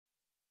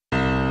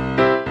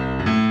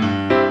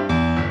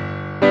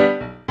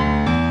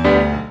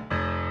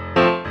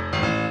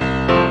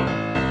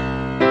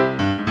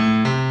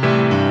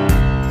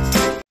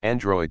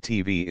Android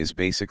TV is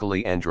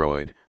basically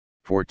Android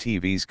for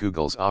TVs.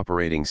 Google's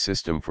operating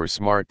system for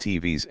smart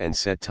TVs and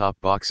set-top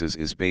boxes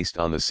is based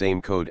on the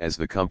same code as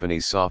the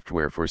company's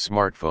software for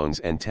smartphones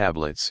and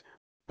tablets,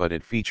 but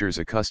it features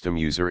a custom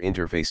user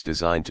interface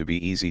designed to be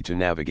easy to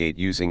navigate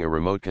using a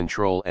remote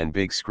control and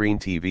big screen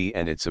TV,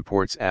 and it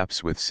supports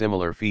apps with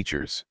similar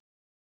features.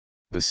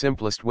 The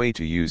simplest way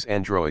to use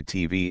Android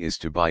TV is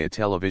to buy a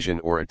television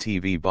or a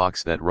TV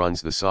box that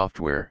runs the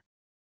software.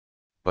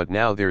 But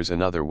now there's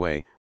another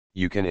way.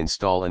 You can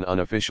install an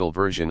unofficial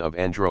version of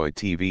Android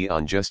TV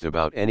on just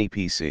about any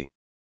PC.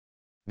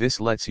 This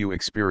lets you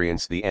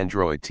experience the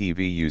Android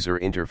TV user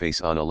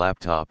interface on a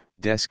laptop,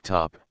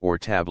 desktop, or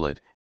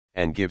tablet,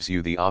 and gives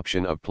you the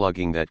option of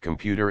plugging that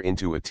computer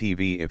into a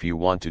TV if you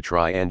want to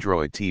try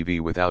Android TV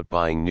without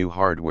buying new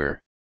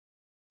hardware.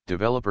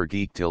 Developer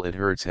Geek Till It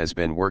Hertz has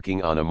been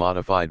working on a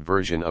modified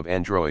version of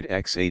Android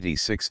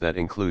x86 that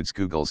includes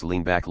Google's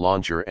Leanback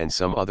launcher and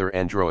some other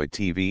Android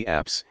TV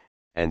apps,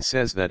 and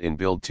says that in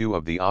build 2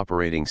 of the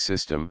operating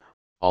system,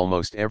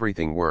 almost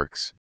everything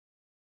works.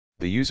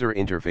 The user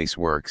interface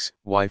works,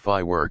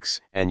 Wi-Fi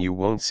works, and you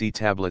won't see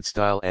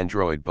tablet-style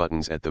Android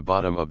buttons at the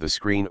bottom of the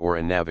screen or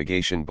a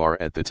navigation bar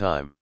at the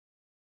time.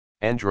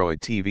 Android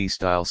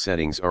TV-style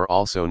settings are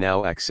also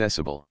now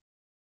accessible.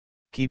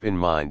 Keep in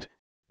mind,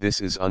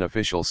 this is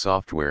unofficial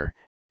software,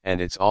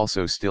 and it's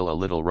also still a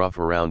little rough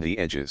around the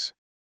edges.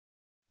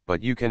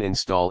 But you can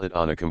install it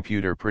on a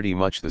computer pretty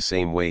much the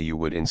same way you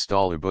would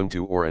install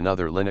Ubuntu or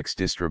another Linux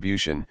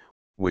distribution,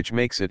 which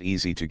makes it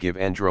easy to give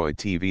Android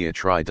TV a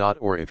try.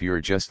 Or if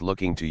you're just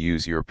looking to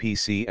use your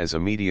PC as a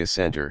media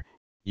center,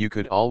 you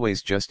could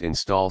always just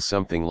install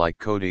something like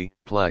Kodi,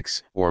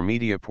 Plex, or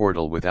Media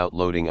Portal without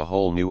loading a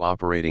whole new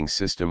operating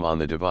system on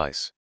the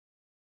device.